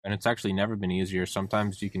And it's actually never been easier.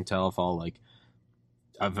 Sometimes you can tell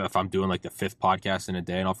if I'm doing like the fifth podcast in a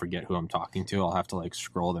day and I'll forget who I'm talking to, I'll have to like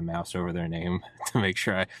scroll the mouse over their name to make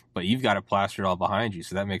sure but you've got it plastered all behind you.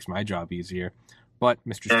 So that makes my job easier. But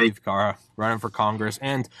Mr. Hey, Steve Carra running for Congress.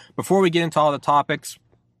 And before we get into all the topics,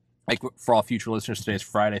 like for all future listeners, today is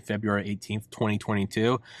Friday, February 18th,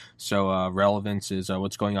 2022. So relevance is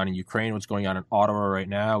what's going on in Ukraine, what's going on in Ottawa right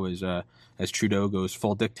now is as Trudeau goes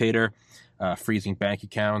full dictator, freezing bank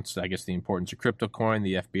accounts, I guess the importance of crypto coin,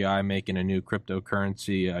 the FBI making a new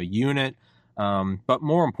cryptocurrency unit. But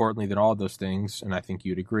more importantly than all those things, and I think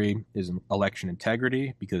you'd agree, is election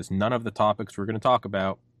integrity, because none of the topics we're going to talk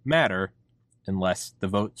about matter unless the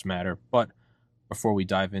votes matter. But before we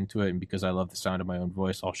dive into it, and because I love the sound of my own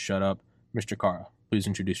voice, I'll shut up. Mr. Carra, please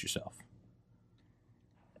introduce yourself.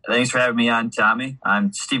 thanks for having me on, Tommy.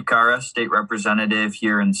 I'm Steve Carra, state representative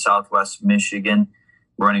here in Southwest Michigan,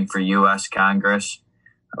 running for U.S. Congress.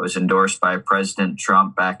 I was endorsed by President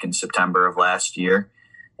Trump back in September of last year.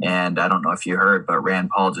 And I don't know if you heard, but Rand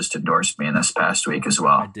Paul just endorsed me in this past week as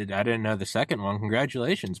well. I didn't know the second one.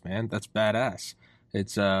 Congratulations, man. That's badass.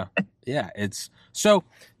 It's it's so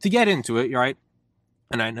to get into it, right?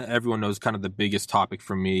 And I know everyone knows kind of the biggest topic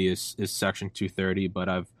for me is Section 230, but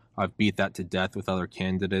I've beat that to death with other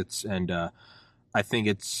candidates, and I think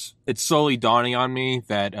it's slowly dawning on me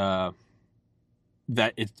that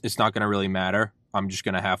it's not going to really matter. I'm just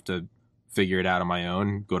going to have to figure it out on my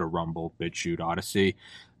own. Go to Rumble, BitChute, Odyssey.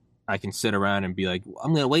 I can sit around and be like,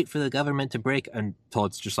 I'm going to wait for the government to break until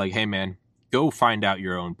it's just like, hey man, go find out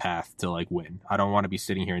your own path to like win. I don't want to be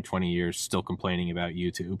sitting here in 20 years still complaining about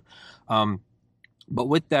YouTube. But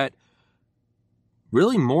with that,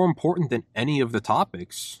 really more important than any of the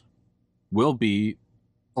topics will be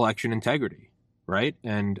election integrity, right?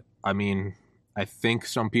 And I mean, I think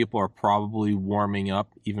some people are probably warming up,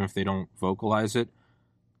 even if they don't vocalize it,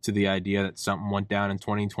 to the idea that something went down in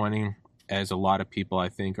 2020, as a lot of people, I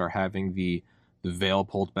think, are having the veil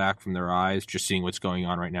pulled back from their eyes, just seeing what's going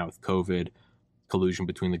on right now with COVID, collusion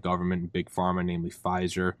between the government and Big Pharma, namely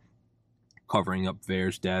Pfizer, covering up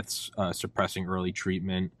VAERS deaths, suppressing early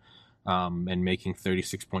treatment, and making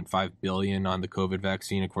 $36.5 billion on the COVID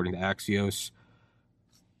vaccine, according to Axios.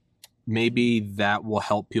 Maybe that will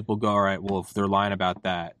help people go, all right, well, if they're lying about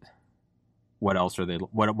that, what else are they?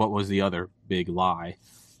 What was the other big lie?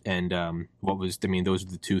 And those are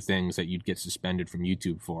the two things that you'd get suspended from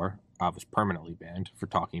YouTube for. I was permanently banned for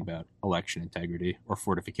talking about election integrity or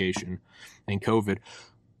fortification and COVID.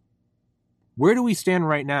 Where do we stand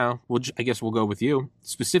right now? Well, I guess we'll go with you,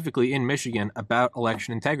 specifically in Michigan, about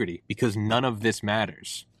election integrity, because none of this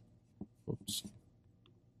matters. Oops.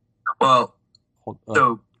 Well,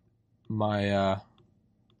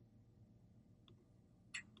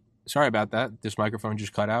 Sorry about that. This microphone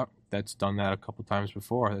just cut out. That's done that a couple times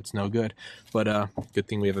before. That's no good. But good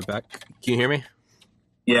thing we have it back. Can you hear me?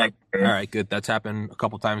 Yeah. All right, good. That's happened a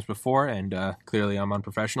couple times before, and clearly I'm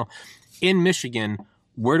unprofessional. In Michigan,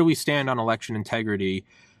 where do we stand on election integrity?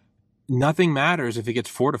 Nothing matters if it gets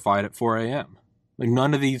fortified at 4 a.m. Like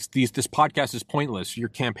none of this podcast is pointless. Your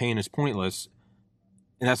campaign is pointless.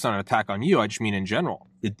 And that's not an attack on you. I just mean in general.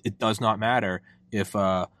 It does not matter if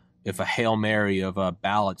a Hail Mary of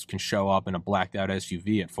ballots can show up in a blacked out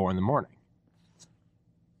SUV at 4 a.m.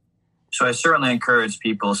 So I certainly encourage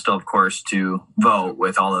people still, of course, to vote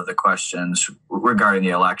with all of the questions regarding the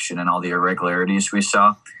election and all the irregularities we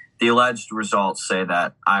saw. The alleged results say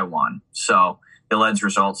that I won. So the alleged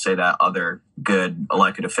results say that other good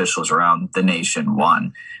elected officials around the nation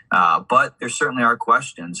won. But there certainly are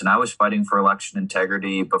questions. And I was fighting for election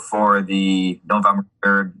integrity before the November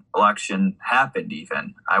 3rd election happened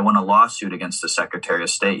even. I won a lawsuit against the Secretary of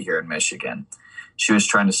State here in Michigan. She was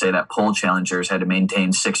trying to say that poll challengers had to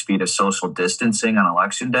maintain 6 feet of social distancing on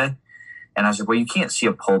election day. And I was like, well, you can't see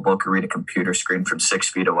a poll book or read a computer screen from 6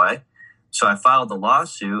 feet away. So I filed the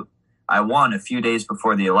lawsuit. I won a few days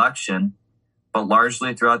before the election, but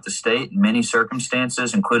largely throughout the state, in many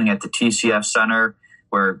circumstances, including at the TCF Center,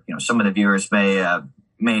 where some of the viewers may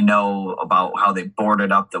know about how they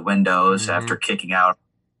boarded up the windows after kicking out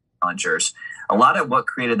challengers. A lot of what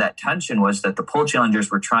created that tension was that the poll challengers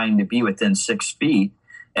were trying to be within 6 feet,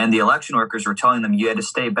 and the election workers were telling them you had to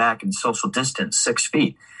stay back and social distance 6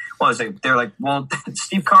 feet. Well, they're like, well,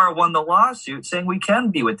 Steve Carra won the lawsuit saying we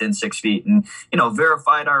can be within 6 feet and,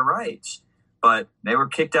 verified our rights. But they were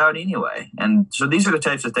kicked out anyway. And so these are the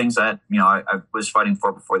types of things that, I was fighting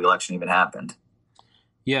for before the election even happened.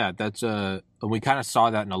 Yeah, we kind of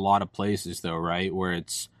saw that in a lot of places, though, right? Where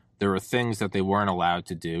there were things that they weren't allowed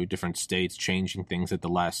to do, different states changing things at the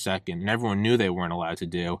last second, and everyone knew they weren't allowed to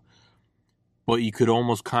do. But you could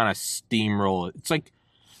almost kind of steamroll it. It's like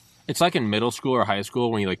It's like in middle school or high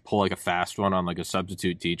school when you like pull like a fast one on like a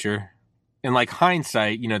substitute teacher. In like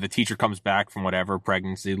hindsight, you know, the teacher comes back from whatever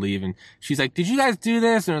pregnancy leave and she's like, "Did you guys do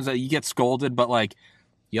this?" And it was like, you get scolded, but like,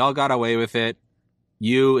 y'all got away with it.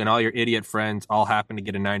 You and all your idiot friends all happen to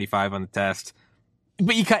get a 95 on the test.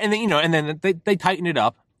 But you and then, you know, and then they tighten it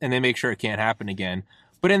up and they make sure it can't happen again.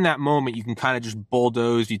 But in that moment, you can kind of just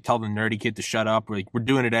bulldoze. You tell the nerdy kid to shut up. We're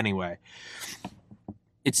doing it anyway.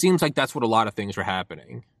 It seems like that's what a lot of things were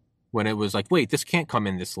happening. When it was like, wait, this can't come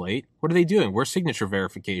in this late. What are they doing? Where's signature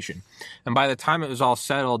verification? And by the time it was all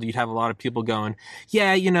settled, you'd have a lot of people going,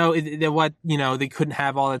 yeah, you know, they couldn't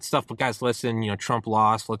have all that stuff. But guys, listen, you know, Trump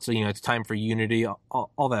lost. Let's, you know, it's time for unity,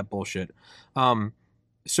 all that bullshit.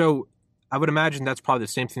 So I would imagine that's probably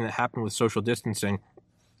the same thing that happened with social distancing.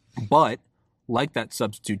 But like that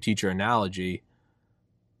substitute teacher analogy,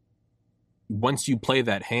 once you play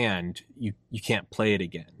that hand, you can't play it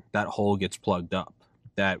again. That hole gets plugged up.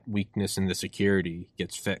 That weakness in the security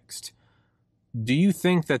gets fixed. Do you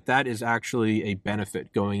think that that is actually a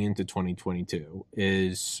benefit going into 2022?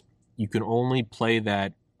 Is you can only play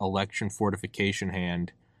that election fortification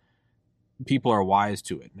hand. People are wise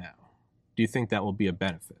to it now. Do you think that will be a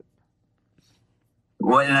benefit?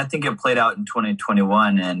 Well, and I think it played out in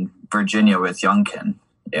 2021 in Virginia with Youngkin.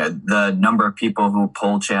 Yeah, the number of people who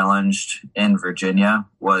poll challenged in Virginia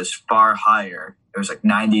was far higher. It was like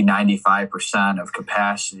 95% of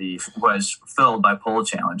capacity was filled by poll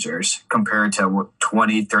challengers compared to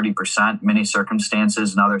 30% many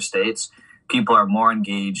circumstances in other states. People are more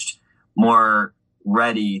engaged, more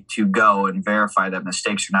ready to go and verify that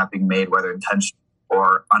mistakes are not being made, whether intentionally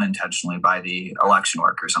or unintentionally, by the election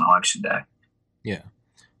workers on election day. Yeah.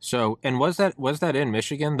 So, and was that in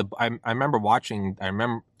Michigan? I remember watching.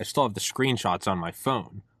 I still have the screenshots on my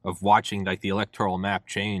phone of watching like the electoral map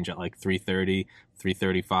change at like 3:30,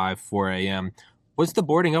 3:35, 4 a.m. Was the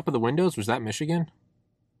boarding up of the windows? Was that Michigan?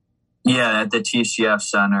 Yeah, at the TCF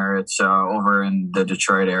Center. It's over in the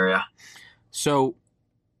Detroit area. So,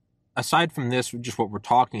 aside from this, just what we're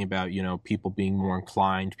talking about, you know, people being more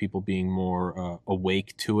inclined, people being more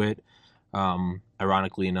awake to it.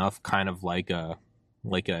 Ironically enough, kind of like an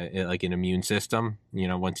immune system. You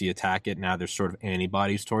know, once you attack it, now there's sort of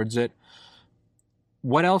antibodies towards it.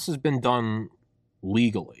 What else has been done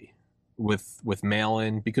legally with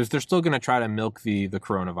mail-in? Because they're still going to try to milk the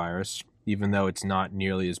coronavirus, even though it's not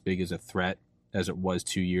nearly as big as a threat as it was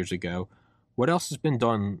 2 years ago. What else has been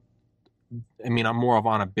done? I mean, I'm more of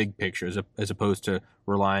on a big picture as opposed to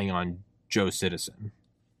relying on Joe Citizen.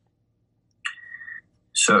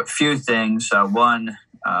 So a few things. One,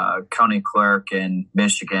 county clerk in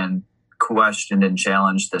Michigan questioned and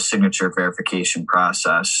challenged the signature verification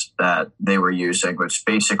process that they were using, which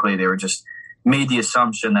basically they were just made the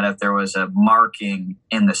assumption that if there was a marking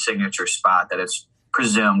in the signature spot, that it's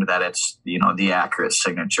presumed that it's, you know, the accurate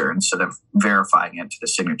signature instead of verifying it to the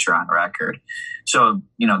signature on record. So,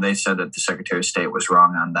 you know, they said that the Secretary of State was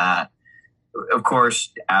wrong on that. Of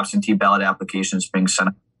course, absentee ballot applications being sent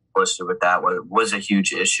listed with that was a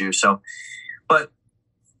huge issue. So, but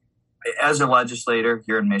as a legislator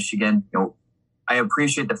here in Michigan, you know, I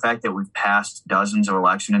appreciate the fact that we've passed dozens of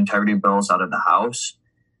election integrity bills out of the House.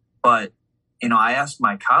 But, you know, I asked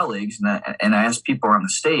my colleagues and I asked people around the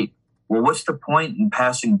state, well, what's the point in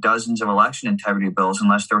passing dozens of election integrity bills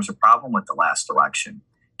unless there was a problem with the last election?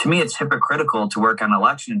 To me, it's hypocritical to work on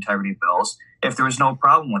election integrity bills if there was no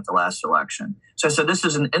problem with the last election. So I said, this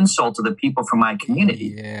is an insult to the people from my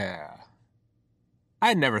community. Yeah. I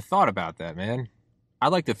had never thought about that, man. I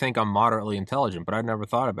like to think I'm moderately intelligent, but I've never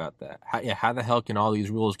thought about that. How the hell can all these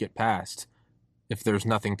rules get passed if there's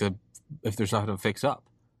nothing to fix up?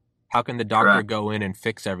 How can the doctor go in and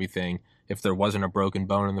fix everything if there wasn't a broken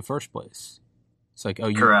bone in the first place? It's like, oh,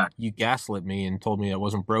 you gaslit me and told me it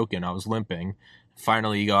wasn't broken. I was limping.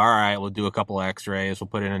 Finally, you go, all right, we'll do a couple of X-rays. We'll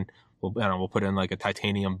put in like a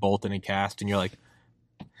titanium bolt in a cast, and you're like,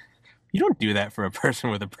 you don't do that for a person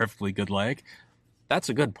with a perfectly good leg. That's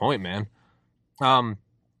a good point, man.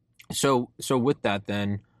 So with that,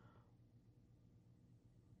 then,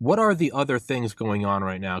 what are the other things going on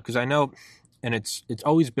right now? Because I know, and it's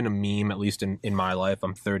always been a meme, at least in my life.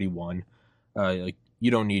 I'm 31. Like,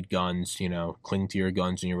 you don't need guns, you know, cling to your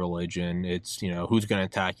guns and your religion. It's, you know, who's going to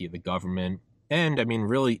attack you? The government. And I mean,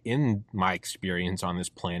 really, in my experience on this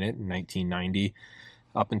planet in 1990,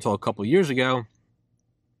 up until a couple of years ago,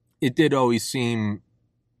 it did always seem,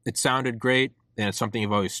 it sounded great, and it's something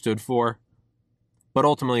I've always stood for. But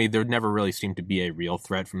ultimately, there never really seemed to be a real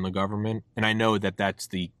threat from the government. And I know that that's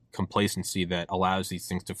the complacency that allows these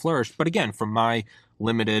things to flourish. But again, from my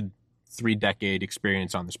limited 3-decade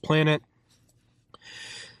experience on this planet,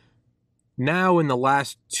 Now in the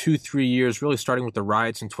last 2-3 years, really starting with the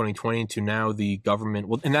riots in 2020 to now the government,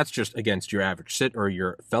 well, and that's just against your average or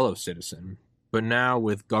your fellow citizen, but now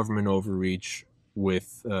with government overreach,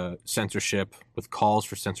 with censorship, with calls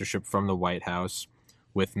for censorship from the White House,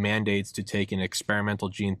 with mandates to take an experimental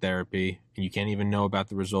gene therapy, and you can't even know about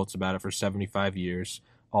the results about it for 75 years.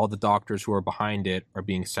 All the doctors who are behind it are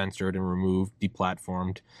being censored and removed,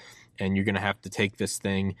 deplatformed, and you're going to have to take this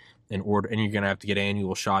thing and you're going to have to get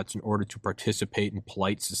annual shots in order to participate in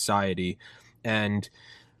polite society. And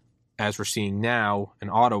as we're seeing now in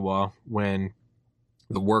Ottawa, when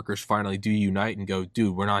the workers finally do unite and go,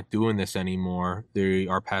 dude, we're not doing this anymore. They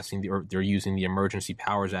are they're using the Emergency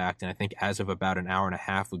Powers Act. And I think as of about an hour and a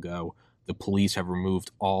half ago, the police have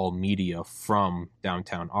removed all media from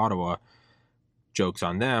downtown Ottawa. Joke's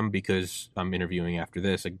on them, because I'm interviewing after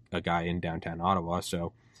this a guy in downtown Ottawa.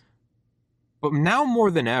 So, but now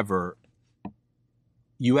more than ever,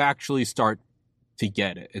 you actually start to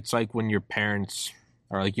get it. It's like when your parents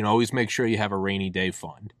are like, always make sure you have a rainy day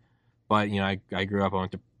fund. But, I grew up, I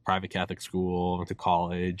went to private Catholic school, went to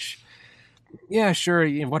college. Yeah, sure,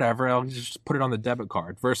 whatever. I'll just put it on the debit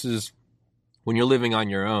card. Versus when you're living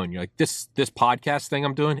on your own, you're like, this podcast thing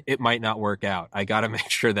I'm doing, it might not work out. I got to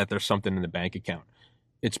make sure that there's something in the bank account.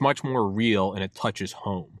 It's much more real and it touches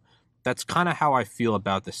home. That's kind of how I feel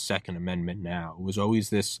about the Second Amendment now. It was always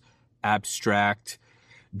this abstract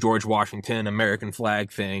George Washington American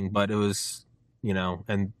flag thing, but it was,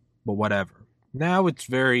 but whatever. Now it's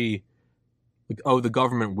very... the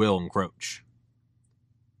government will encroach.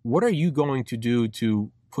 What are you going to do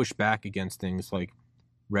to push back against things like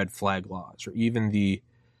red flag laws, or even the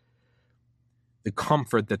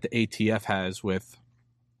comfort that the ATF has with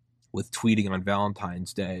tweeting on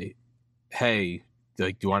Valentine's Day? Hey,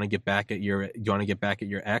 do you want to get back at your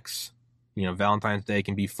ex? Valentine's Day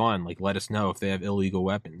can be fun. Like, let us know if they have illegal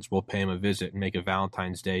weapons. We'll pay them a visit and make a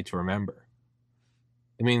Valentine's Day to remember.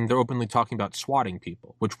 I mean, they're openly talking about swatting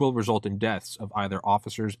people, which will result in deaths of either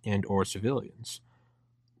officers and or civilians.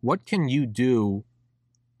 What can you do?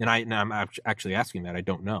 And I'm actually asking that. I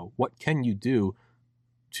don't know. What can you do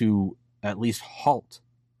to at least halt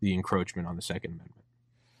the encroachment on the Second Amendment?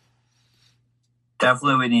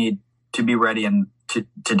 Definitely we need to be ready and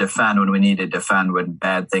to defend when we need to defend when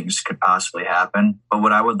bad things could possibly happen. But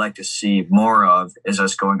what I would like to see more of is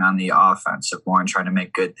us going on the offensive more and trying to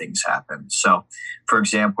make good things happen. So, for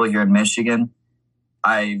example, here in Michigan,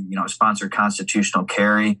 I sponsored constitutional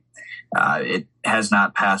carry. It has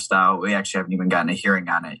not passed out. We actually haven't even gotten a hearing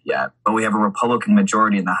on it yet. But we have a Republican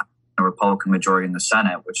majority in the House and a Republican majority in the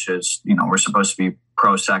Senate, which is, we're supposed to be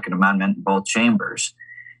pro-Second Amendment in both chambers.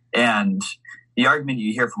 And the argument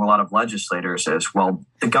you hear from a lot of legislators is, well,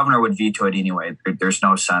 the governor would veto it anyway. There's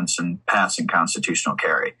no sense in passing constitutional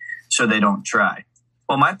carry, so they don't try.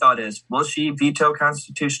 Well, my thought is, will she veto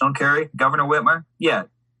constitutional carry, Governor Whitmer? Yeah,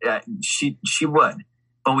 she would.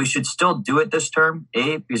 But we should still do it this term,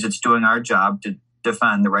 A, because it's doing our job to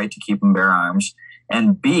defend the right to keep and bear arms,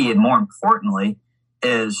 and B, and more importantly,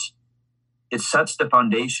 is it sets the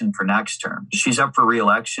foundation for next term. She's up for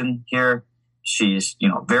re-election here. She's,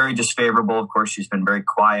 very disfavorable. Of course, she's been very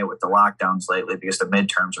quiet with the lockdowns lately because the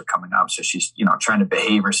midterms are coming up. So she's, trying to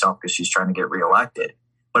behave herself because she's trying to get reelected.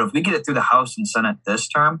 But if we get it through the House and Senate this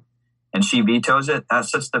term and she vetoes it, that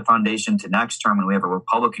sets the foundation to next term when we have a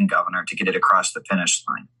Republican governor to get it across the finish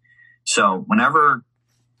line. So whenever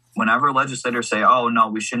legislators say, oh, no,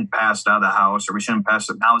 we shouldn't pass it out of the House or we shouldn't pass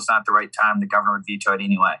it, now is not the right time, the governor would veto it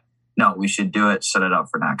anyway. No, we should do it, set it up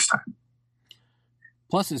for next time.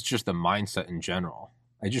 Plus, it's just the mindset in general.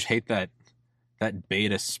 I just hate that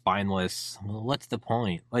beta spineless, well, what's the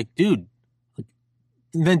point? Like, dude,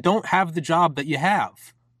 then don't have the job that you have.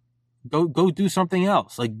 Go do something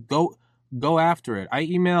else. Like, go after it. I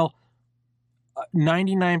email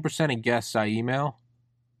 99% of guests I email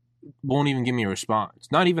won't even give me a response.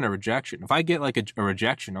 Not even a rejection. If I get like a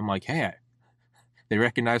rejection, I'm like, hey, they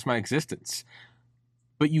recognize my existence.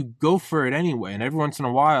 But you go for it anyway, and every once in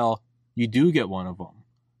a while, you do get one of them.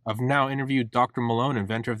 I've now interviewed Dr. Malone,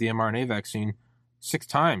 inventor of the mRNA vaccine, 6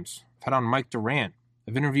 times. I've had on Mike Durant.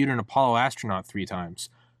 I've interviewed an Apollo astronaut 3 times.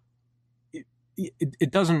 It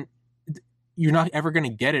doesn't... You're not ever going to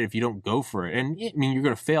get it if you don't go for it. And, I mean, you're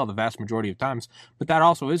going to fail the vast majority of times. But that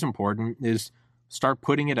also is important, is start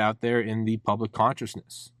putting it out there in the public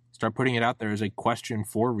consciousness. Start putting it out there as a question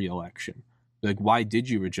for re-election. Like, why did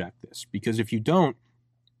you reject this? Because if you don't,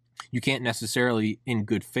 you can't necessarily, in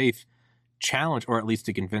good faith, challenge, or at least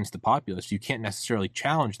to convince the populace, you can't necessarily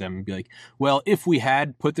challenge them and be like, well, if we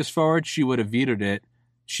had put this forward, she would have vetoed it.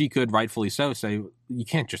 She could rightfully so say, you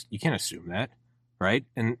can't assume that, right?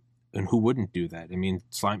 And who wouldn't do that? I mean,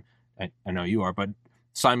 I know you are, but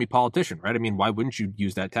sign me politician, right? I mean, why wouldn't you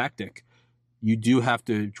use that tactic? You do have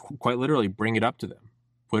to quite literally bring it up to them,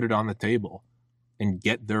 put it on the table, and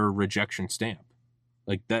get their rejection stamp.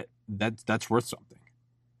 Like that's worth something.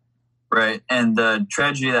 Right. And the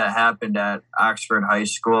tragedy that happened at Oxford High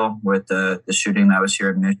School with the shooting that was here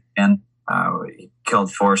in Michigan,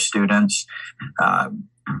 killed 4 students.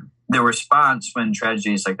 The response when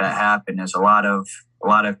tragedies like that happen is a lot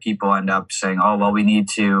of people end up saying, "Oh, well, we need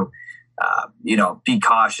to, be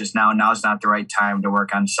cautious now. Now's not the right time to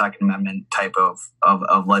work on Second Amendment type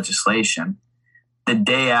of legislation." The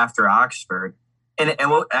day after Oxford, and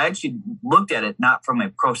I actually looked at it not from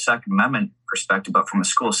a pro-Second Amendment perspective, but from a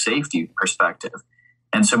school safety perspective.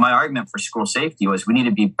 And so my argument for school safety was we need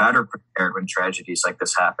to be better prepared when tragedies like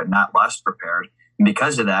this happen, not less prepared. And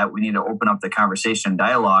because of that, we need to open up the conversation and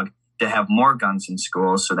dialogue to have more guns in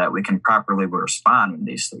schools so that we can properly respond when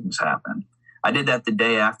these things happen. I did that the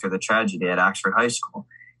day after the tragedy at Oxford High School.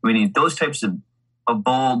 We need those types of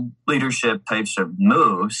bold leadership types of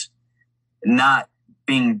moves, not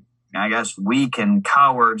being, I guess, weak and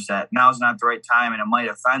cowards that now's not the right time and it might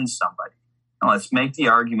offend somebody. Now, let's make the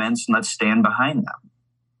arguments and let's stand behind them.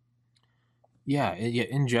 Yeah,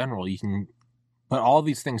 in general, you can, but all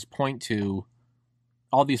these things point to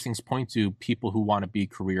people who want to be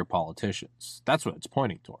career politicians. That's what it's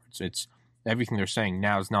pointing towards. It's everything they're saying,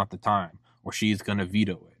 now's not the time, or she's going to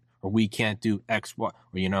veto it, or we can't do X, Y,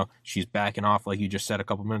 or, she's backing off, like you just said a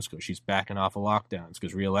couple minutes ago, she's backing off of lockdowns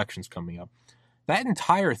because re-election's coming up. That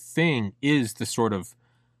entire thing is the sort of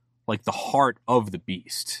like the heart of the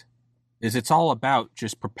beast. It's all about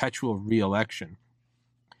just perpetual re-election.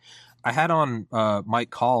 I had on Mike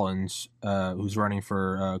Collins, who's running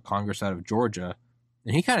for Congress out of Georgia,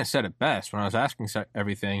 and he kind of said it best when I was asking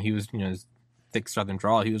everything. He was, his thick Southern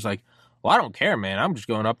drawl. He was like, "Well, I don't care, man. I'm just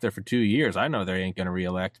going up there for 2 years. I know they ain't going to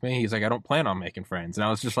reelect me." He's like, "I don't plan on making friends." And I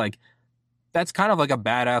was just like, that's kind of like a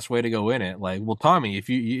badass way to go in it. Like, well, Tommy, if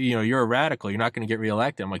you're a radical, you're not going to get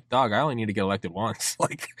reelected. I'm like, dog, I only need to get elected once.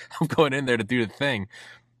 Like, I'm going in there to do the thing.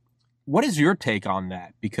 What is your take on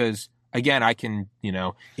that? Because again, I can,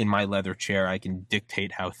 in my leather chair, I can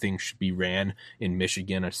dictate how things should be ran in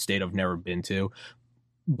Michigan, a state I've never been to.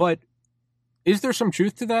 But is there some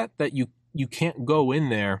truth to that you can't go in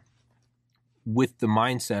there with the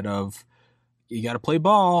mindset of, you got to play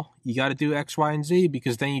ball, you got to do X, Y, and Z,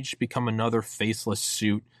 because then you just become another faceless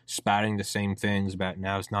suit spouting the same things about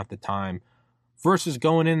now's not the time, versus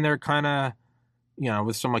going in there kind of,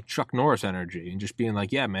 with some like Chuck Norris energy and just being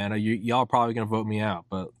like, yeah, man, y'all are probably going to vote me out,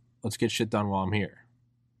 but let's get shit done while I'm here.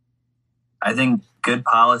 I think good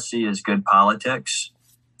policy is good politics.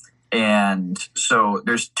 And so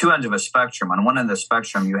there's 2 ends of a spectrum. On one end of the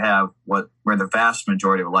spectrum, you have where the vast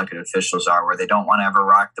majority of elected officials are, where they don't want to ever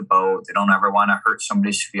rock the boat. They don't ever want to hurt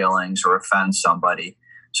somebody's feelings or offend somebody.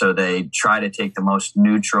 So they try to take the most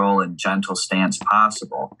neutral and gentle stance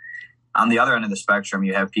possible. On the other end of the spectrum,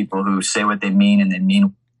 you have people who say what they mean and they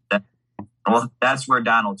mean that. Well, that's where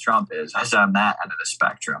Donald Trump is. I on that end of the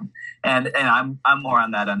spectrum. And I'm more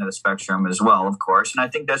on that end of the spectrum as well, of course. And I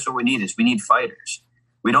think that's what we need we need fighters.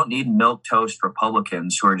 We don't need milquetoast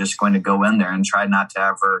Republicans who are just going to go in there and try not to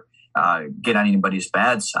ever get on anybody's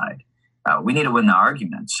bad side. We need to win the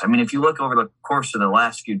arguments. I mean, if you look over the course of the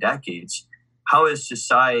last few decades, how has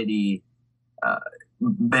society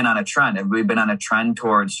been on a trend? Have we been on a trend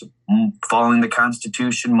towards following the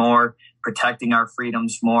Constitution more, protecting our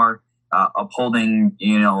freedoms more, upholding,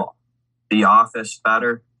 the office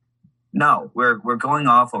better? No, we're going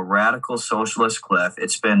off a radical socialist cliff.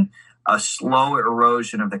 It's been a slow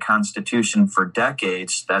erosion of the Constitution for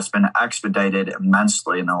decades that's been expedited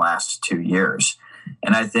immensely in the last 2 years.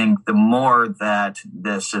 And I think the more that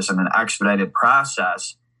this is an expedited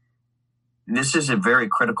process, this is a very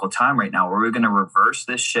critical time right now. Are we going to reverse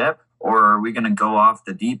this ship, or are we going to go off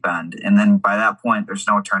the deep end? And then by that point, there's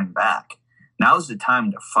no turning back. Now's the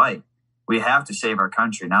time to fight. We have to save our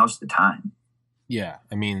country. Now's the time. Yeah,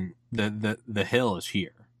 I mean, the hill is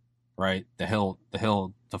here, right? The hill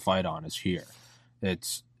to fight on is here.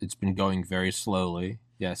 It's been going very slowly.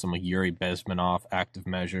 Yeah, some like Yuri Bezmenov active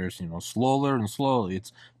measures, slower and slowly.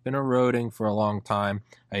 It's been eroding for a long time.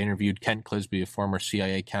 I interviewed Kent Clisby, a former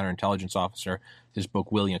CIA counterintelligence officer. His book,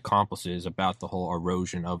 Willing Accomplices, about the whole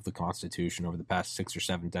erosion of the Constitution over the past 6 or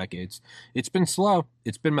 7 decades. It's been slow.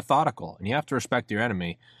 It's been methodical, and you have to respect your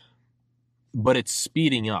enemy. But it's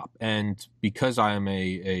speeding up, and because I am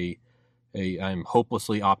I'm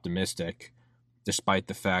hopelessly optimistic, despite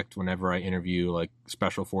the fact whenever I interview like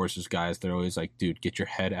special forces guys, they're always like, dude, get your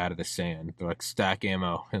head out of the sand. They're like, stack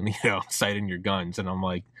ammo and, sight in your guns. And I'm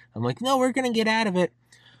like, no, we're going to get out of it.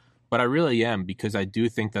 But I really am, because I do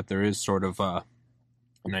think that there is sort of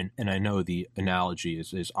and I know the analogy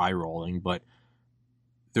is eye rolling, but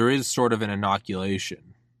there is sort of an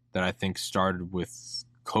inoculation that I think started with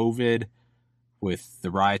COVID, with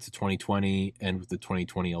the riots of 2020, and with the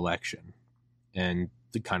 2020 election, and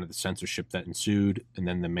the kind of the censorship that ensued, and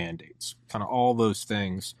then the mandates, kind of all those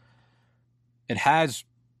things. It has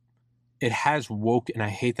woke, and I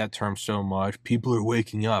hate that term so much. People are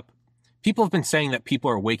waking up. People have been saying that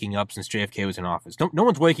people are waking up since JFK was in office. No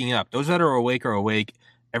one's waking up. Those that are awake.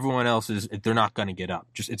 Everyone else they're not going to get up.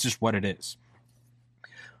 It's just what it is.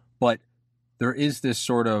 But there is this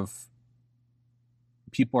sort of,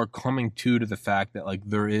 people are coming to the fact that like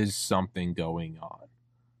there is something going on.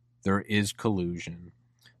 There is collusion.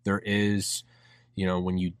 There is,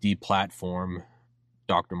 when you deplatform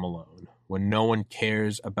Dr. Malone, when no one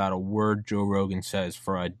cares about a word Joe Rogan says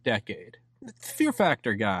for a decade. Fear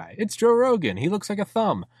Factor guy. It's Joe Rogan. He looks like a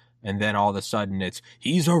thumb. And then all of a sudden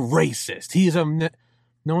he's a racist.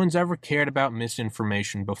 No one's ever cared about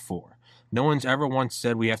misinformation before. No one's ever once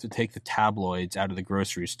said we have to take the tabloids out of the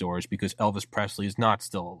grocery stores because Elvis Presley is not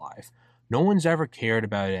still alive. No one's ever cared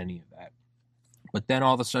about any of that. But then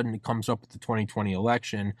all of a sudden it comes up with the 2020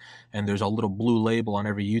 election, and there's a little blue label on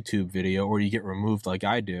every YouTube video, or you get removed like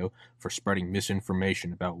I do for spreading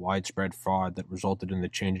misinformation about widespread fraud that resulted in the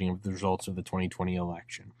changing of the results of the 2020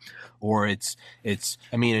 election. Or in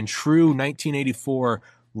true 1984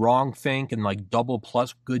 wrong think and like double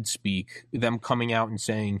plus good speak, them coming out and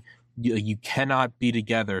saying you cannot be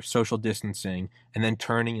together, social distancing, and then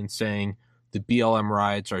turning and saying the BLM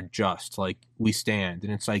riots are just, like, we stand.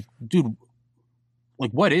 And it's like, dude,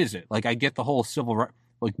 like, what is it? Like, I get the whole civil right.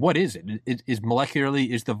 Like, what is it? Is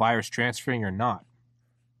the virus transferring or not?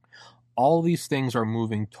 All these things are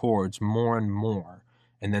moving towards more and more.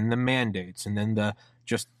 And then the mandates. And then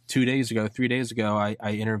just 3 days ago,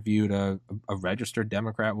 I interviewed a registered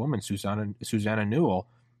Democrat woman, Susanna Newell,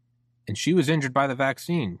 and she was injured by the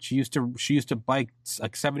vaccine. She used to bike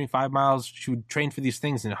like 75 miles. She would train for these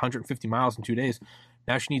things in 150 miles in 2 days.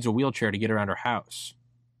 Now she needs a wheelchair to get around her house.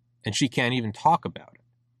 And she can't even talk about it.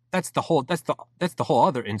 That's the whole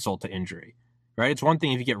other insult to injury, right? It's one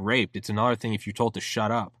thing if you get raped. It's another thing if you're told to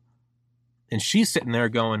shut up. And she's sitting there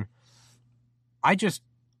going,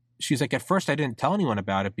 she's like, at first I didn't tell anyone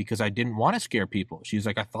about it because I didn't want to scare people. She's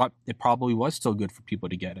like, I thought it probably was still good for people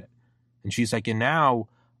to get it. And she's like, and now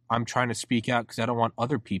I'm trying to speak out because I don't want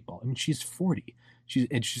other people. I mean, she's 40.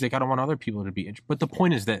 She's like, I don't want other people to be injured. But the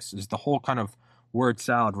point is this, is the whole kind of word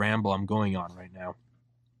salad ramble I'm going on right now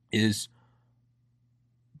is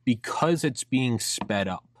because it's being sped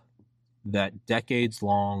up, that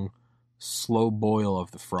decades-long slow boil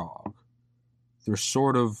of the frog, you're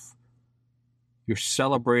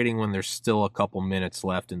celebrating when there's still a couple minutes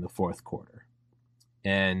left in the fourth quarter.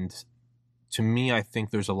 And to me, I think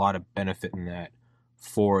there's a lot of benefit in that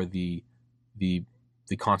for the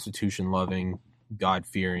Constitution-loving,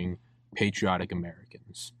 God-fearing, patriotic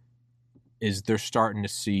Americans, is they're starting to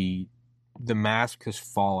see the mask has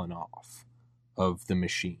fallen off of the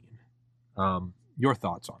machine. Your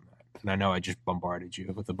thoughts on that? And I know I just bombarded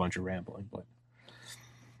you with a bunch of rambling, but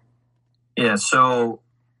yeah. So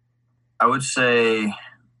I would say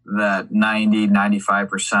that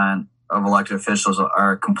 95% of elected officials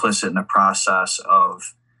are complicit in the process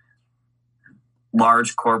of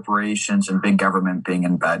large corporations and big government being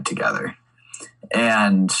in bed together.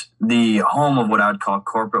 And the home of what I would call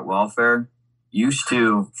corporate welfare used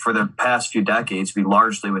to, for the past few decades, be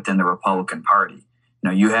largely within the Republican Party.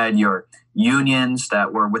 You had your unions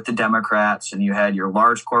that were with the Democrats, and you had your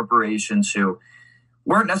large corporations who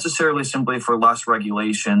weren't necessarily simply for less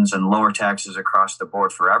regulations and lower taxes across the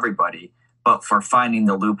board for everybody, but for finding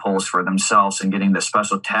the loopholes for themselves and getting the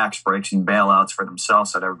special tax breaks and bailouts for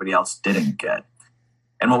themselves that everybody else didn't get.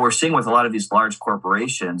 And what we're seeing with a lot of these large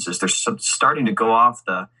corporations is they're starting to go off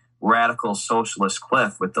the radical socialist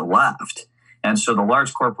cliff with the left. And so the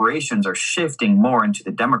large corporations are shifting more into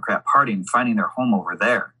the Democrat Party and finding their home over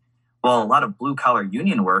there. Well, a lot of blue-collar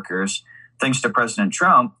union workers, thanks to President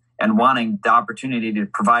Trump, and wanting the opportunity to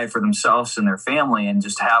provide for themselves and their family and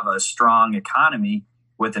just have a strong economy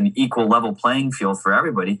with an equal level playing field for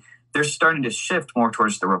everybody, they're starting to shift more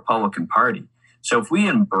towards the Republican Party. So if we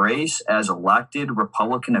embrace as elected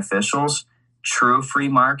Republican officials true free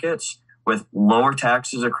markets with lower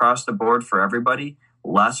taxes across the board for everybody,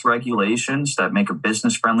 less regulations that make a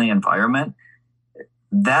business-friendly environment,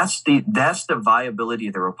 that's the viability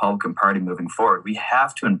of the Republican Party moving forward. We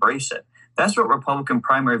have to embrace it. That's what Republican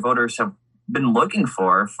primary voters have been looking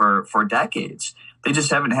for decades. They just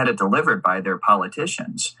haven't had it delivered by their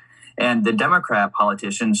politicians. And the Democrat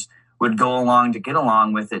politicians would go along to get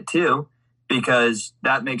along with it too, because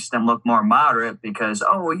that makes them look more moderate because,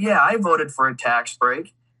 oh, yeah, I voted for a tax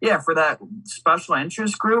break. Yeah, for that special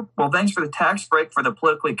interest group. Well, thanks for the tax break for the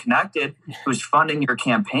politically connected who's funding your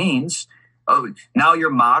campaigns. Oh, now you're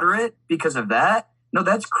moderate because of that? No,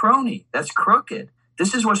 that's crony. That's crooked.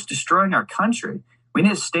 This is what's destroying our country. We need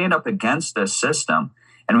to stand up against this system,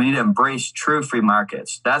 and we need to embrace true free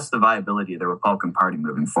markets. That's the viability of the Republican Party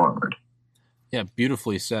moving forward. Yeah,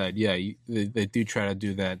 beautifully said. Yeah, they do try to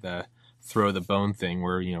do that throw the bone thing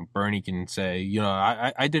where, Bernie can say,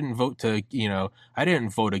 I didn't vote to, I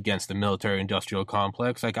didn't vote against the military industrial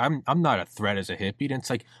complex. Like, I'm not a threat as a hippie. And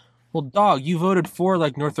it's like, well, dog, you voted for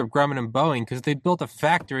like Northrop Grumman and Boeing because they built a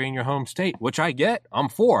factory in your home state, which I get. I'm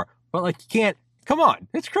for. But like, you can't, come on,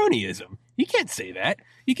 it's cronyism. You can't say that.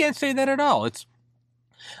 You can't say that at all. It's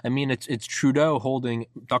Trudeau holding,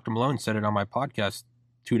 Dr. Malone said it on my podcast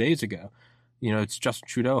 2 days ago. It's Justin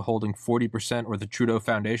Trudeau holding 40%, or the Trudeau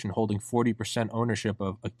Foundation holding 40% ownership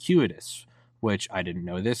of Acuitas, which I didn't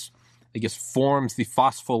know this, I guess forms the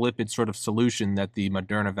phospholipid sort of solution that the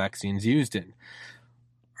Moderna vaccine's used in.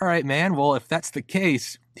 All right, man. Well, if that's the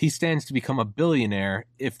case, he stands to become a billionaire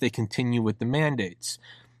if they continue with the mandates.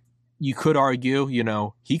 You could argue,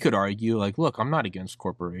 he could argue, like, look, I'm not against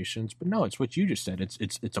corporations, but no, it's what you just said.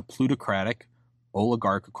 It's a plutocratic,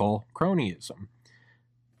 oligarchical cronyism.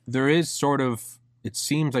 There is sort of, it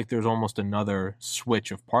seems like there's almost another switch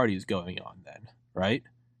of parties going on then, right?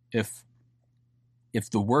 If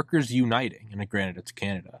the workers uniting, and granted it's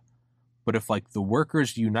Canada, but if like the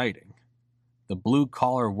workers uniting, the blue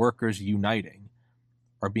collar workers uniting,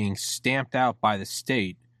 are being stamped out by the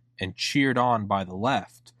state and cheered on by the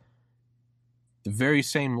left, the very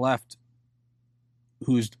same left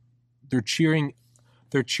they're cheering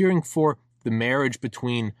for the marriage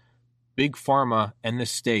between Big Pharma and the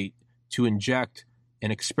state to inject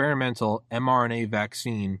an experimental mRNA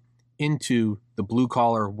vaccine into the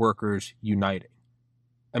blue-collar workers uniting.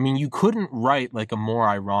 I mean, you couldn't write like a more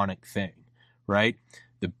ironic thing, right?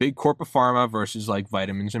 The big corporate pharma versus like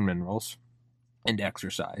vitamins and minerals and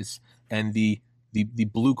exercise, and the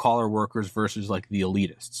blue-collar workers versus like the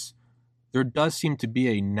elitists. There does seem to be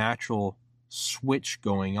a natural switch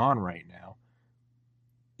going on right now.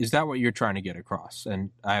 Is that what you're trying to get across? And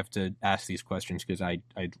I have to ask these questions because I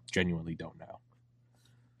genuinely don't know.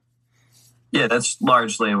 Yeah, that's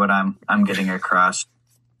largely what I'm getting across.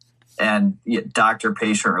 And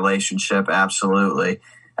doctor-patient relationship, absolutely.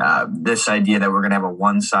 This idea that we're going to have a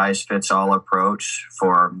one-size-fits-all approach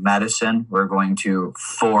for medicine, we're going to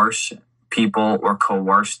force people or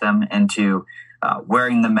coerce them into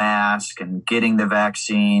wearing the mask and getting the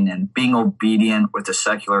vaccine and being obedient with the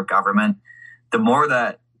secular government. The more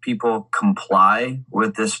that people comply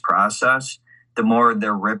with this process, the more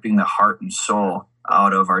they're ripping the heart and soul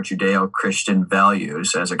out of our Judeo-Christian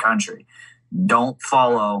values as a country. Don't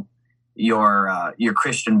follow your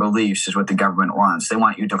Christian beliefs is what the government wants. They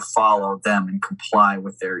want you to follow them and comply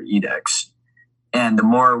with their edicts. And the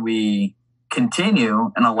more we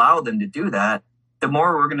continue and allow them to do that, the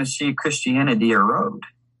more we're going to see Christianity erode.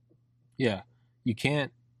 Yeah, you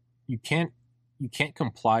can't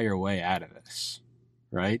comply your way out of this.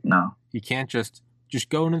 Right? No. You can't just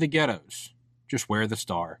go into the ghettos. Just wear the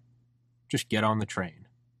star. Just get on the train.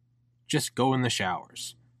 Just go in the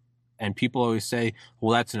showers. And people always say,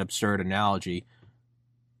 well, that's an absurd analogy.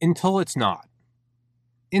 Until it's not.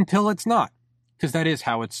 Because that is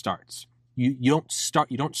how it starts. You don't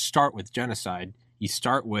start with genocide. You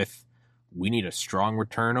start with, we need a strong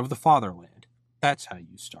return of the fatherland. That's how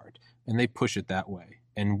you start. And they push it that way.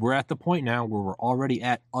 And we're at the point now where we're already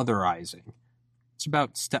at otherizing. It's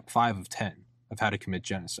about step 5 of 10 of how to commit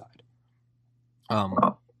genocide.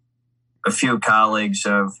 Well, a few colleagues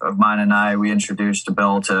of mine and I, we introduced a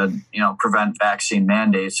bill to, prevent vaccine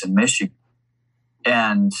mandates in Michigan.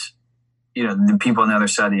 And, the people on the other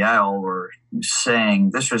side of the aisle were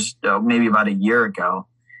saying, this was maybe about a year ago,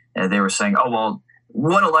 and they were saying, oh, well,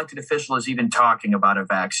 what elected official is even talking about a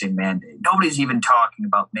vaccine mandate? Nobody's even talking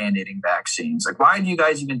about mandating vaccines. Like, why do you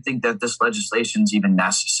guys even think that this legislation is even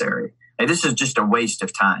necessary? Like, this is just a waste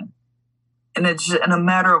of time. And it's in a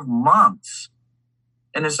matter of months.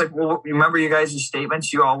 And it's like, well, remember you guys'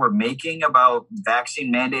 statements you all were making about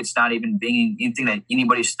vaccine mandates not even being anything that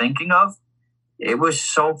anybody's thinking of? It was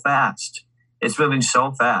so fast. It's moving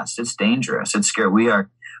so fast. It's dangerous. It's scary. We are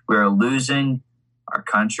losing our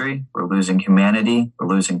country. We're losing humanity. We're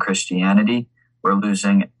losing Christianity. We're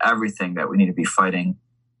losing everything that we need to be fighting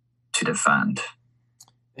to defend.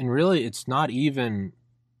 And really, it's not even...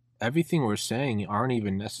 everything we're saying aren't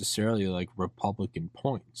even necessarily like Republican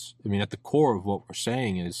points. I mean, at the core of what we're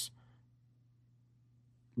saying is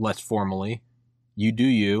less formally, you do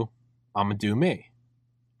you, I'm going to do me.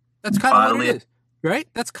 That's kind of what it is, right?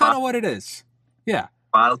 That's kind of what it is. Yeah.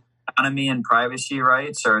 Autonomy and privacy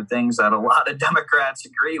rights are things that a lot of Democrats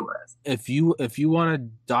agree with. If you want to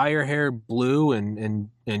dye your hair blue and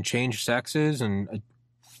change sexes, and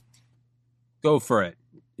go for it.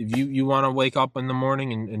 If you want to wake up in the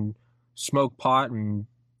morning and smoke pot and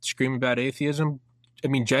scream about atheism, I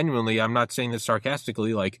mean, genuinely, I'm not saying this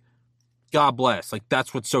sarcastically, like, God bless. Like,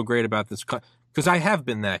 that's what's so great about this. Because I have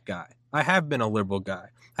been that guy. I have been a liberal guy.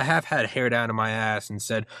 I have had hair down to my ass and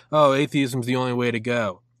said, oh, atheism's the only way to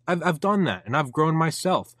go. I've done that, and I've grown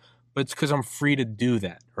myself. But it's because I'm free to do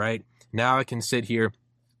that, right? Now I can sit here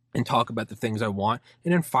and talk about the things I want.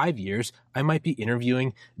 And in 5 years, I might be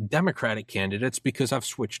interviewing Democratic candidates because I've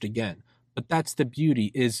switched again. But that's the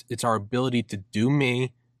beauty, is it's our ability to do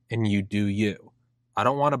me and you do you. I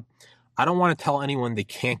don't want to tell anyone they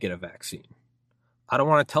can't get a vaccine. I don't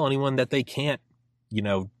want to tell anyone that they can't,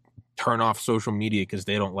 turn off social media because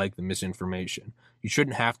they don't like the misinformation. You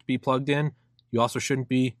shouldn't have to be plugged in. You also shouldn't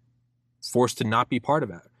be forced to not be part of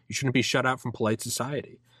it. You shouldn't be shut out from polite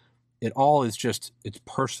society. It all is just, it's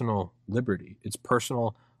personal liberty. It's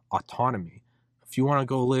personal autonomy. If you want to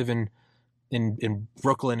go live in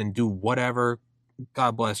Brooklyn and do whatever,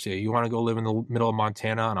 God bless you. You want to go live in the middle of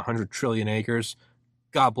Montana on 100 trillion acres,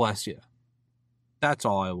 God bless you. That's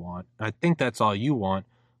all I want. I think that's all you want,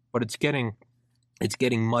 but it's getting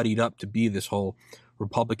muddied up to be this whole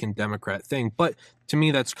Republican Democrat thing. But to me,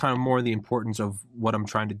 that's kind of more the importance of what I'm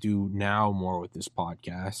trying to do now more with this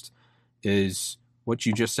podcast is what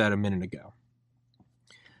you just said a minute ago.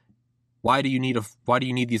 Why do you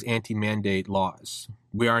need these anti-mandate laws?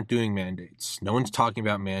 We aren't doing mandates. No one's talking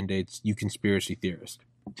about mandates, you conspiracy theorist.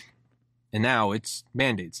 And now it's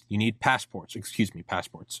mandates. You need passports.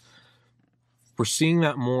 We're seeing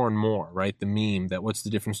that more and more, right? The meme that what's the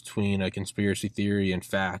difference between a conspiracy theory and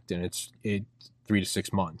fact, and it's 3 to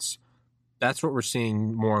 6 months. That's what we're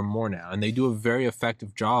seeing more and more now. And they do a very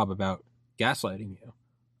effective job about gaslighting you.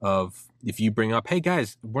 Of if you bring up, hey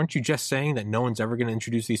guys, weren't you just saying that no one's ever going to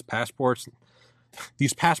introduce these passports?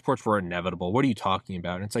 These passports were inevitable. What are you talking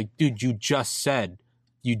about? And it's like, dude, you just said.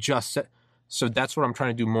 So that's what I'm trying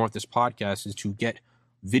to do more with this podcast, is to get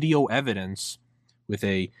video evidence with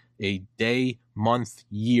a day, month,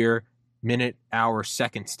 year, minute, hour,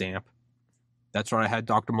 second stamp. That's what I had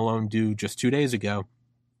Dr. Malone do just 2 days ago,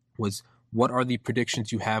 was what are the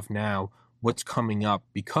predictions you have now? What's coming up?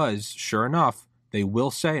 Because sure enough, they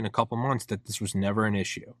will say in a couple months that this was never an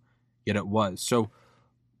issue, yet it was. So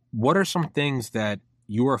what are some things that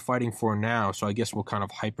you are fighting for now? So I guess we'll kind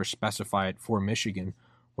of hyper-specify it for Michigan.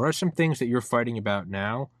 What are some things that you're fighting about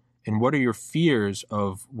now? And what are your fears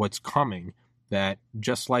of what's coming that,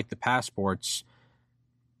 just like the passports,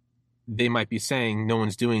 they might be saying no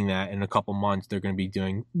one's doing that. In a couple months, they're going to be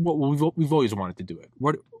doing what we've always wanted to do it.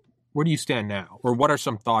 Where do you stand now? Or what are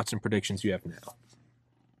some thoughts and predictions you have now?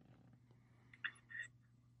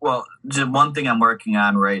 Well, just one thing I'm working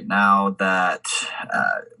on right now that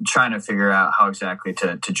trying to figure out how exactly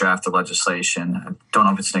to draft the legislation. I don't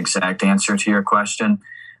know if it's an exact answer to your question,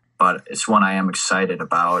 but it's one I am excited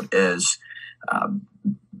about, is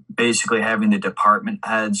basically having the department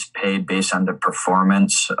heads paid based on the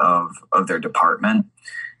performance of their department.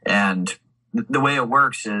 And the way it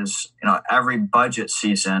works is, every budget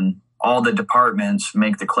season, all the departments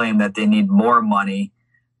make the claim that they need more money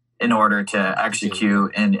in order to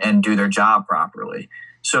execute and do their job properly.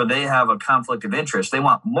 So they have a conflict of interest. They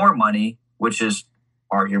want more money, which is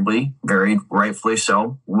arguably, very rightfully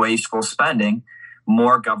so, wasteful spending,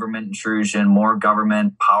 more government intrusion, more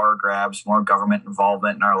government power grabs, more government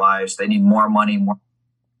involvement in our lives. They need more money,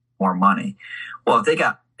 more money. Well, if they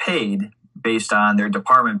got paid based on their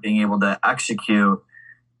department being able to execute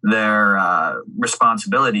their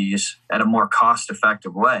responsibilities at a more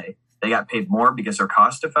cost-effective way, they got paid more because they're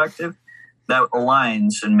cost-effective, that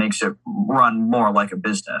aligns and makes it run more like a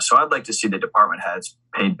business. So I'd like to see the department heads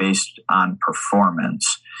paid based on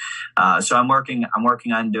performance. So I'm working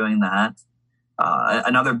on doing that.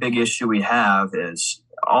 Another big issue we have is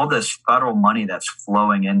all this federal money that's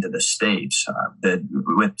flowing into the states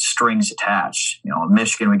with strings attached. In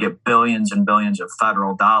Michigan, we get billions and billions of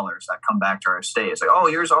federal dollars that come back to our state. It's like, oh,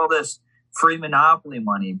 here's all this free monopoly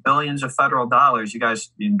money, billions of federal dollars. You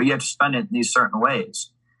guys, but you have to spend it in these certain ways.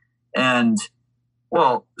 And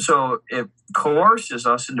so it coerces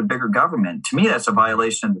us into bigger government. To me, that's a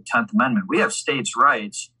violation of the 10th Amendment. We have states'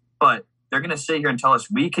 rights, but they're going to sit here and tell us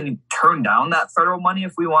we can turn down that federal money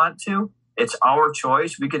if we want to. It's our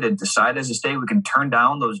choice. We could decide as a state we can turn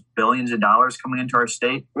down those billions of dollars coming into our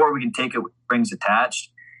state, or we can take it with strings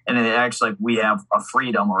attached And it acts like we have a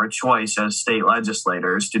freedom or a choice as state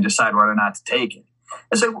legislators to decide whether or not to take it.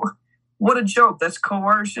 It's like, what a joke. That's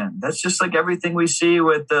coercion. That's just like everything we see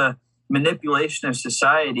with the manipulation of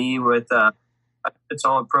society with its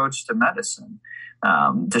all approach to medicine.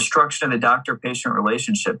 Destruction of the doctor-patient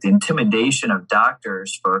relationship, the intimidation of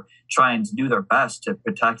doctors for trying to do their best to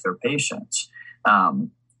protect their patients.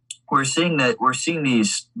 We're seeing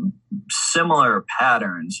these similar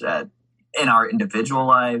patterns in our individual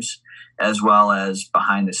lives as well as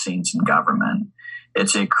behind the scenes in government.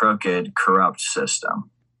 It's a crooked, corrupt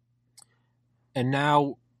system. And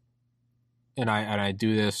now, and I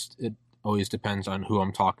do this, it always depends on who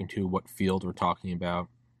I'm talking to, what field we're talking about.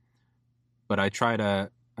 But I try to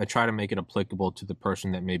make it applicable to the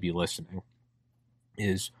person that may be listening.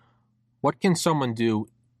 Is what can someone do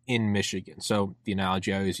in Michigan? So the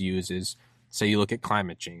analogy I always use is, say you look at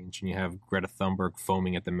climate change and you have Greta Thunberg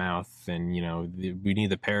foaming at the mouth, and we need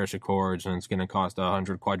the Paris Accords and it's going to cost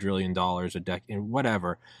 $100 quadrillion a decade,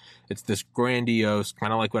 whatever. It's this grandiose,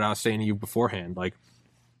 kind of like what I was saying to you beforehand. Like,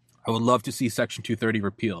 I would love to see Section 230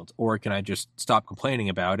 repealed, or can I just stop complaining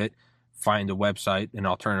about it, find a website, an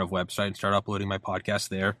alternative website, and start uploading my podcast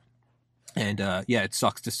there? And it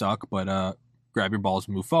sucks to suck, but grab your balls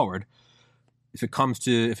and move forward. If it comes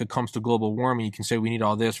to global warming, you can say we need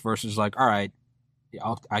all this versus like, all right,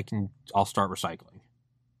 I'll start recycling.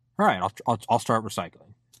 All right, I'll start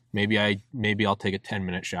recycling. Maybe I'll take a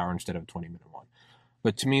 10-minute shower instead of a 20-minute one.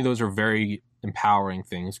 But to me, those are very empowering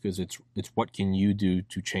things, because it's what can you do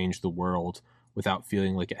to change the world without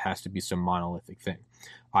feeling like it has to be some monolithic thing.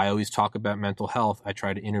 I always talk about mental health. I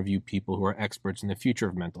try to interview people who are experts in the future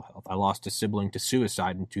of mental health. I lost a sibling to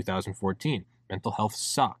suicide in 2014. Mental health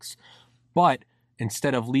sucks. But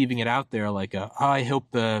instead of leaving it out there like I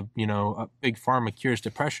hope a big pharma cures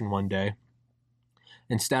depression one day,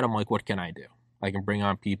 instead I'm like, what can I do? I can bring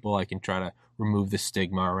on people. I can try to remove the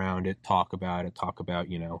stigma around it, talk about,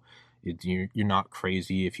 you're not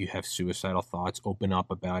crazy if you have suicidal thoughts. Open up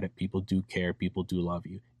about it. People do care. People do love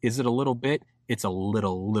you. Is it a little bit? It's a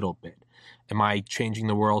little bit. Am I changing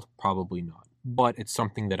the world? Probably not. But it's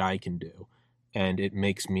something that I can do. And it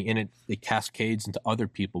makes me, and it cascades into other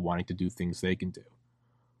people wanting to do things they can do.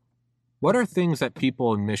 What are things that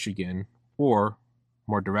people in Michigan, or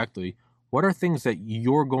more directly, what are things that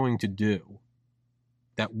you're going to do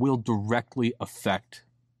that will directly affect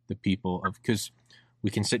the people of, because we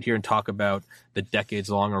can sit here and talk about the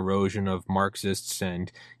decades-long erosion of Marxists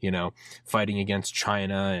and, fighting against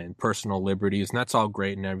China and personal liberties, and that's all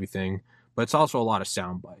great and everything, but it's also a lot of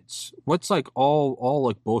sound bites. What's like all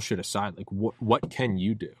like bullshit aside, like what can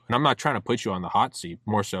you do? And I'm not trying to put you on the hot seat,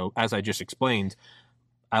 more so, as I just explained,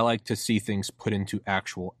 I like to see things put into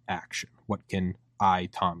actual action. What can I,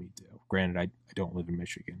 Tommy, do? Granted, I don't live in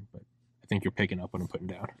Michigan, but I think you're picking up what I'm putting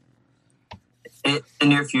down. In the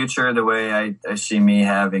near future, the way I see me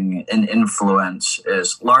having an influence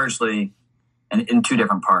is largely in two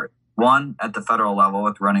different parts. One, at the federal level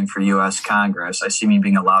with running for U.S. Congress, I see me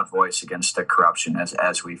being a loud voice against the corruption,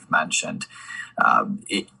 as we've mentioned.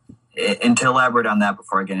 And to elaborate on that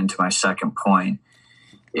before I get into my second point,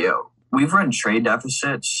 we've run trade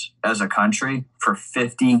deficits as a country for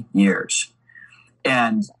 50 years.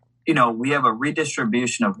 And, we have a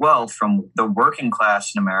redistribution of wealth from the working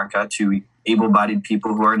class in America to able-bodied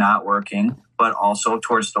people who are not working, but also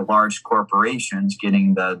towards the large corporations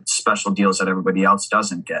getting the special deals that everybody else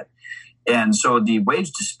doesn't get. And so the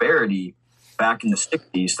wage disparity back in the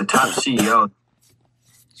 60s, the top CEO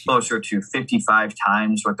closer to 55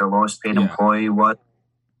 times what their lowest paid employee was.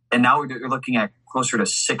 And now you're looking at closer to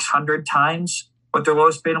 600 times what their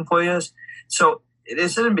lowest paid employee is. So it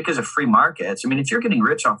isn't because of free markets. I mean, if you're getting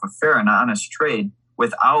rich off a fair and honest trade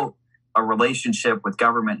without a relationship with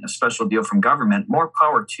government and a special deal from government, more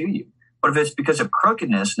power to you. But if it's because of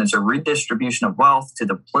crookedness and it's a redistribution of wealth to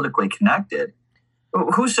the politically connected,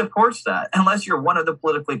 who supports that? Unless you're one of the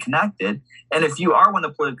politically connected. And if you are one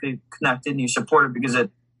of the politically connected and you support it because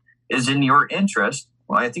it is in your interest,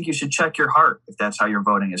 well, I think you should check your heart if that's how you're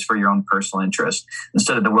voting, is for your own personal interest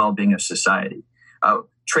instead of the well-being of society.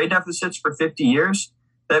 Trade deficits for 50 years,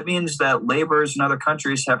 that means that laborers in other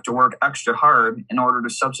countries have to work extra hard in order to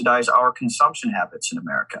subsidize our consumption habits in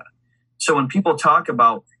America. So when people talk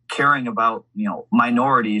about caring about,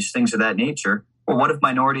 minorities, things of that nature, well, what if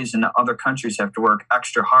minorities in other countries have to work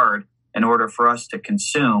extra hard in order for us to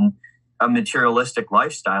consume a materialistic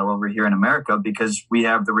lifestyle over here in America because we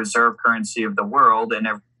have the reserve currency of the world and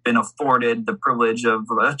have been afforded the privilege of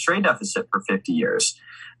a trade deficit for 50 years?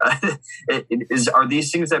 Are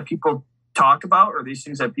these things that people talk about? Are these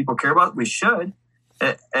things that people care about? We should.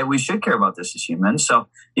 And we should care about this as humans. So,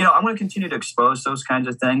 I'm going to continue to expose those kinds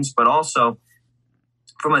of things, but also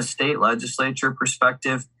from a state legislature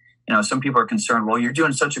perspective, some people are concerned, well, you're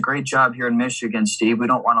doing such a great job here in Michigan, Steve. We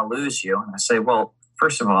don't want to lose you. And I say, well,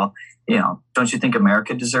 first of all, don't you think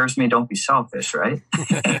America deserves me? Don't be selfish, right?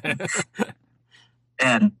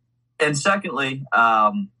 and secondly,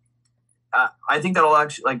 I think that'll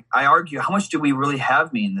actually, I argue, how much do we really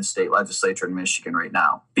have me in the state legislature in Michigan right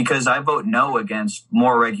now? Because I vote no against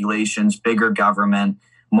more regulations, bigger government,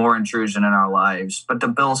 more intrusion in our lives. But the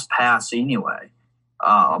bills pass anyway,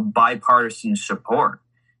 bipartisan support,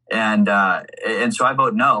 and so I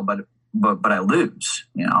vote no, but I lose.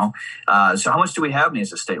 So how much do we have me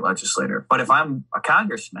as a state legislator? But if I'm a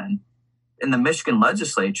congressman in the Michigan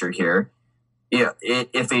legislature here,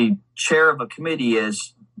 if a chair of a committee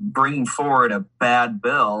is bringing forward a bad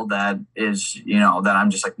bill that is, that I'm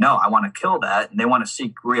just like, no, I want to kill that. And they want to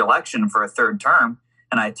seek re-election for a third term.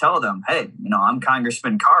 And I tell them, hey, I'm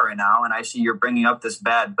Congressman Carra now, and I see you're bringing up this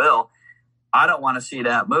bad bill. I don't want to see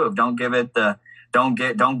that move. Don't give it a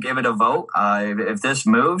vote. If this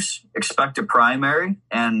moves, expect a primary,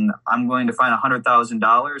 and I'm going to find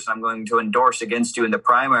 $100,000. I'm going to endorse against you in the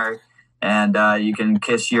primary, and you can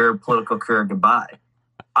kiss your political career goodbye.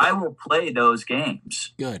 I will play those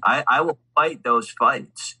games. Good. I will fight those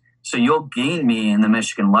fights. So you'll gain me in the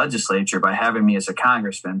Michigan legislature by having me as a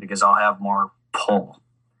congressman because I'll have more pull.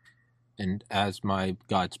 And as my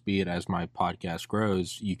Godspeed, as my podcast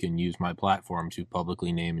grows, you can use my platform to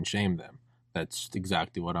publicly name and shame them. That's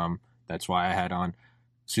exactly what that's why I had on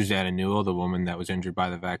Susanna Newell, the woman that was injured by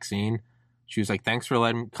the vaccine. She was like, thanks for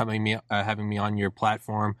having me on your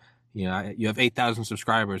platform. You have 8,000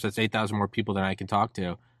 subscribers. That's 8,000 more people than I can talk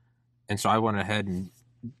to. And so I went ahead and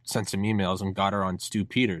sent some emails and got her on Stu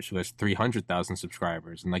Peters, who has 300,000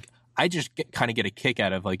 subscribers. And I just kind of get a kick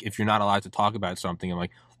out of if you're not allowed to talk about something, I'm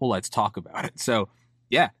like, well, let's talk about it. So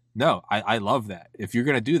yeah, no, I love that. If you're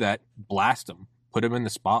going to do that, blast them, put them in the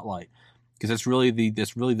spotlight. Because that's really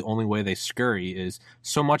the only way they scurry is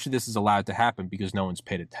so much of this is allowed to happen because no one's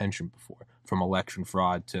paid attention before, from election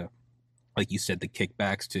fraud to, like you said, the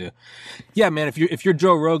kickbacks to, yeah, man, if you're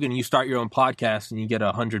Joe Rogan and you start your own podcast and you get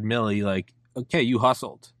 100 milli, okay, you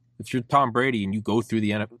hustled. If you're Tom Brady and you go through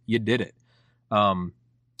the NFL, you did it.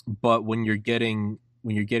 But when you're getting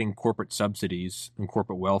corporate subsidies and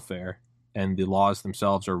corporate welfare and the laws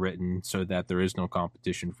themselves are written so that there is no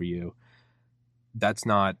competition for you,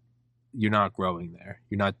 you're not growing there.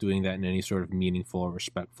 You're not doing that in any sort of meaningful or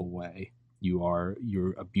respectful way. You're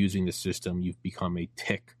abusing the system. You've become a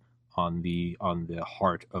tick on the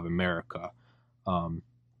heart of America.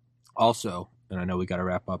 Also, and I know we got to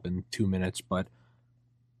wrap up in 2 minutes, but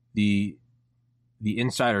the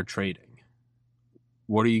insider trading,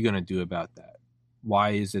 what are you going to do about that? Why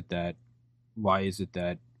is it that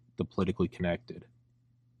the politically connected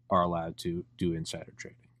are allowed to do insider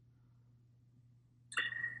trading?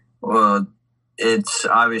 Well, it's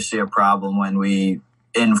obviously a problem when we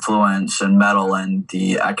influence and meddle in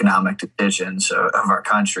the economic decisions of our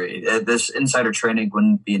country. This insider trading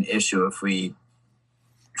wouldn't be an issue if we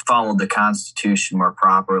followed the Constitution more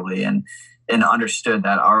properly and understood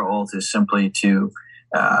that our oath is simply to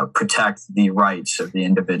protect the rights of the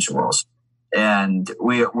individuals. And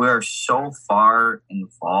we are so far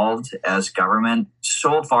involved as government,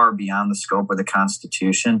 so far beyond the scope of the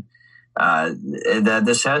Constitution, that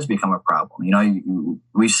this has become a problem.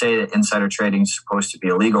 We say that insider trading is supposed to be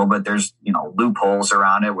illegal, but there's loopholes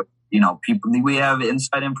around it. With people, we have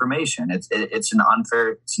inside information. It's an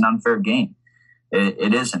unfair game.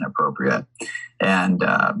 It is inappropriate, and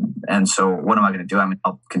so what am I going to do?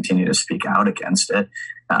 I'll continue to speak out against it.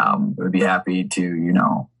 We'd be happy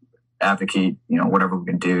to advocate whatever we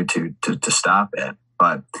can do to stop it.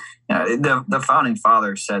 But the founding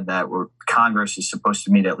fathers said that Congress is supposed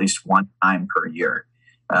to meet at least one time per year.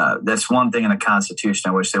 That's one thing in the Constitution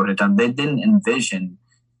I wish they would have done. They didn't envision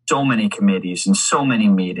so many committees and so many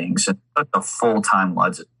meetings and such a full-time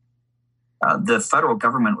legislature. The federal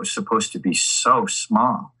government was supposed to be so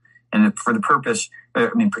small. And for the purpose,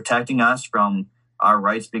 protecting us from our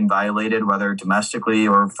rights being violated, whether domestically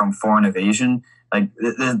or from foreign invasion,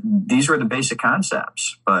 these were the basic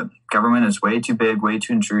concepts. But government is way too big, way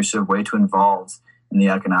too intrusive, way too involved in the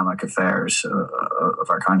economic affairs of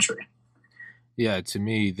our country. Yeah, to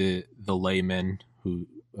me, the layman who,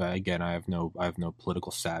 again, I have no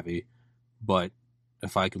political savvy, but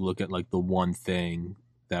if I could look at the one thing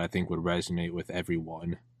that I think would resonate with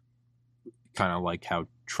everyone, kind of like how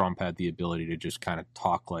Trump had the ability to just kind of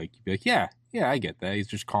talk be like, yeah, I get that. He's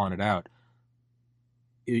just calling it out.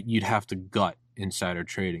 You'd have to gut insider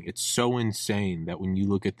trading. It's so insane that when you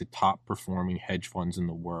look at the top performing hedge funds in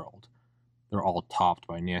the world, they're all topped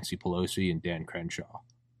by Nancy Pelosi and Dan Crenshaw.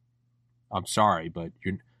 I'm sorry, but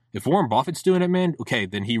if Warren Buffett's doing it, man, okay,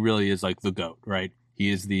 then he really is like the GOAT, right? He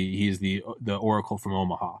is the Oracle from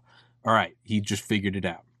Omaha. All right, he just figured it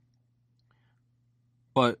out.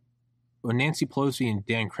 But when Nancy Pelosi and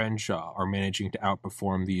Dan Crenshaw are managing to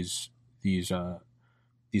outperform these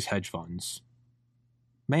hedge funds,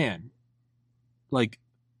 man, like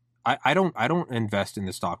I don't invest in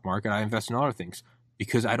the stock market. I invest in other things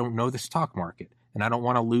because I don't know the stock market and I don't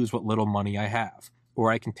want to lose what little money I have,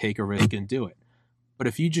 or I can take a risk and do it. But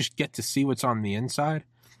if you just get to see what's on the inside,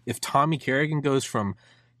 if Tommy Kerrigan goes from,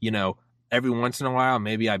 every once in a while,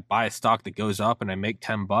 maybe I buy a stock that goes up and I make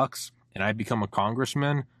 $10 and I become a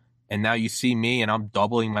congressman, and now you see me and I'm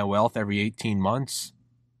doubling my wealth every 18 months,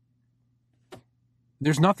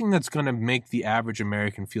 there's nothing that's going to make the average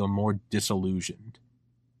American feel more disillusioned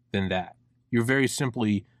than that. You're very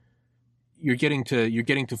simply, you're getting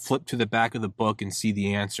to flip to the back of the book and see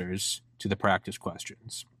the answers to the practice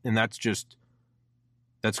questions. And that's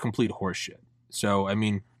complete horseshit. So, I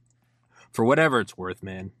mean, for whatever it's worth,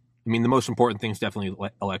 man, I mean, the most important thing is definitely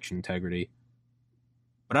election integrity.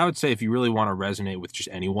 But I would say if you really want to resonate with just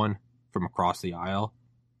anyone from across the aisle,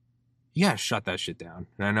 you gotta shut that shit down.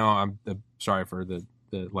 And I know I'm sorry for the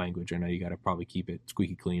language. I know you gotta probably keep it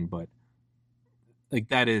squeaky clean, but like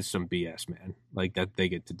that is some BS, man. Like that they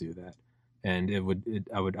get to do that, and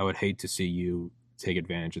I would hate to see you take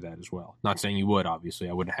advantage of that as well. Not saying you would, obviously.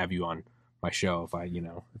 I wouldn't have you on my show if I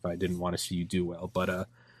didn't want to see you do well. But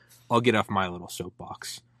I'll get off my little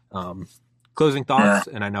soapbox. Closing thoughts,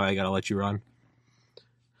 and I know I gotta let you run.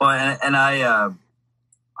 Well, and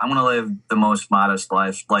I'm going to live the most modest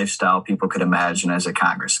lifestyle people could imagine as a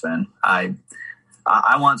congressman. I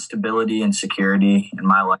want stability and security in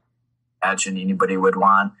my life. Imagine anybody would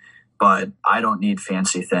want, but I don't need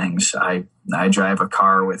fancy things. I drive a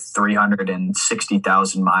car with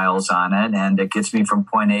 360,000 miles on it, and it gets me from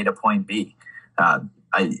point A to point B.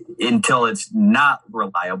 Until it's not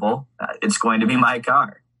reliable, it's going to be my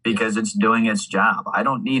car because it's doing its job. I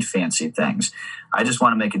don't need fancy things. I just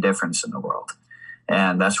want to make a difference in the world.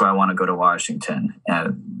 And that's why I want to go to Washington.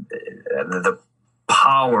 And the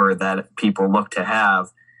power that people look to have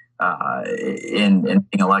in being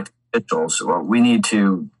elected officials, well, we need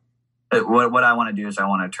to, what I want to do is I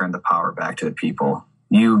want to turn the power back to the people.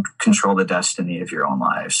 You control the destiny of your own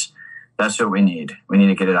lives. That's what we need. We need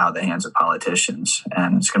to get it out of the hands of politicians.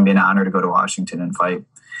 And it's going to be an honor to go to Washington and fight.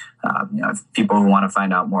 If people who want to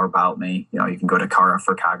find out more about me, you can go to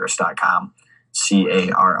carraforcongress.com.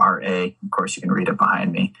 CARRA. Of course, you can read it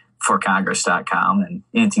behind me, forcongress.com. And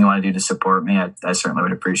anything you want to do to support me, I certainly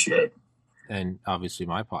would appreciate. And obviously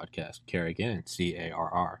my podcast, Carrigan,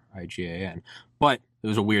 CARRIGAN. But it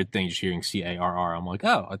was a weird thing just hearing CARR. I'm like,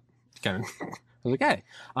 oh, I was like, hey.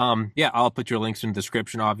 I'll put your links in the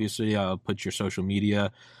description, obviously. I'll put your social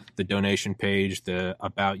media, the donation page, the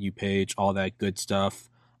About You page, all that good stuff.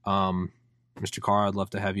 Mr. Carr, I'd love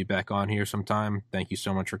to have you back on here sometime. Thank you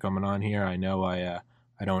so much for coming on here. I know I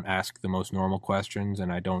don't ask the most normal questions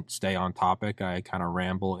and I don't stay on topic. I kind of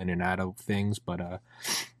ramble in and out of things, but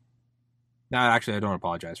no, actually, I don't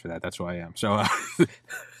apologize for that. That's who I am. So,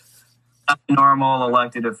 normal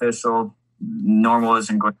elected official. Normal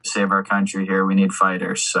isn't going to save our country here. We need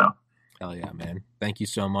fighters. So, hell yeah, man. Thank you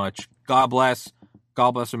so much. God bless.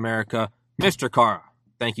 God bless America. Mr. Carra.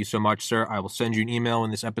 Thank you so much, sir. I will send you an email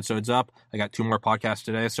when this episode's up. I got 2 more podcasts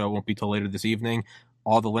today, so it won't be till later this evening.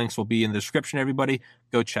 All the links will be in the description, everybody.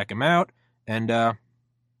 Go check them out. And I'd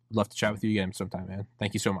love to chat with you again sometime, man.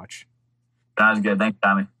 Thank you so much. Sounds good. Thanks,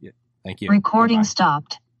 Tommy. Yeah. Thank you. Recording Bye-bye.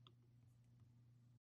 Stopped.